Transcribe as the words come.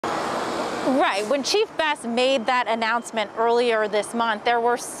Right. When Chief Best made that announcement earlier this month, there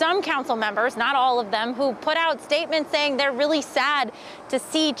were some council members, not all of them, who put out statements saying they're really sad to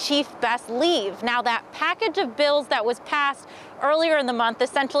see Chief Best leave. Now, that package of bills that was passed earlier in the month,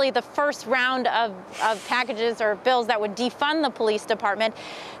 essentially the first round of packages or bills that would defund the police department,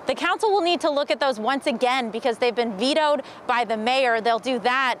 the council will need to look at those once again because they've been vetoed by the mayor. They'll do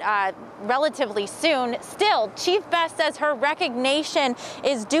that relatively soon. Still, Chief Best says her resignation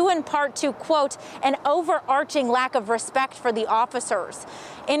is due in part to, quote, an overarching lack of respect for the officers.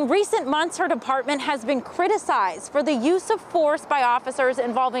 In recent months, her department has been criticized for the use of force by officers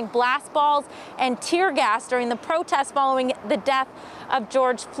involving blast balls and tear gas during the protests following the death of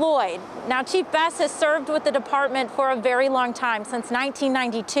George Floyd. Now, Chief Best has served with the department for a very long time, since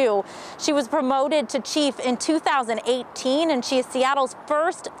 1992. She was promoted to chief in 2018, and she is Seattle's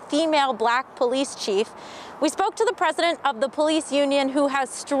first female black police chief. We spoke to the president of the police union, who has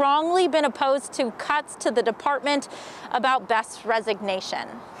strongly been opposed to cuts to the department, about Best's resignation.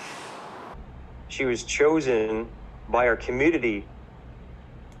 She was chosen by our community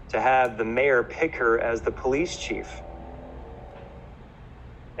to have the mayor pick her as the police chief.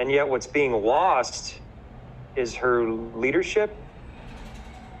 And yet what's being lost is her leadership,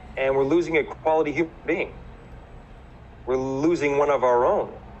 and we're losing a quality human being. We're losing one of our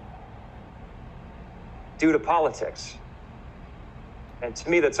own due to politics. And to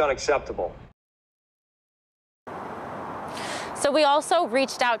me, that's unacceptable. So we also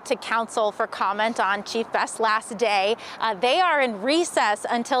reached out to council for comment on Chief Best's last day. They are in recess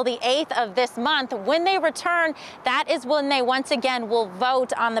until the 8th of this month. When they return, that is when they once again will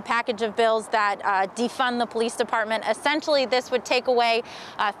vote on the package of bills that defund the police department. Essentially, this would take away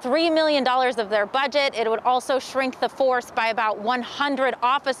 $3 million of their budget. It would also shrink the force by about 100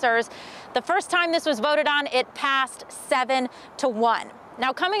 officers. The first time this was voted on, it passed 7-1.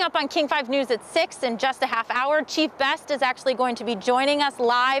 Now, coming up on King 5 News at 6 in just a half hour, Chief Best is actually going to be joining us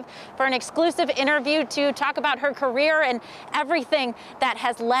live for an exclusive interview to talk about her career and everything that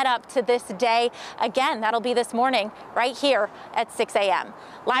has led up to this day. Again, that'll be this morning right here at 6 a.m.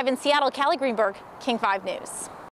 Live in Seattle, Callie Greenberg, King 5 News.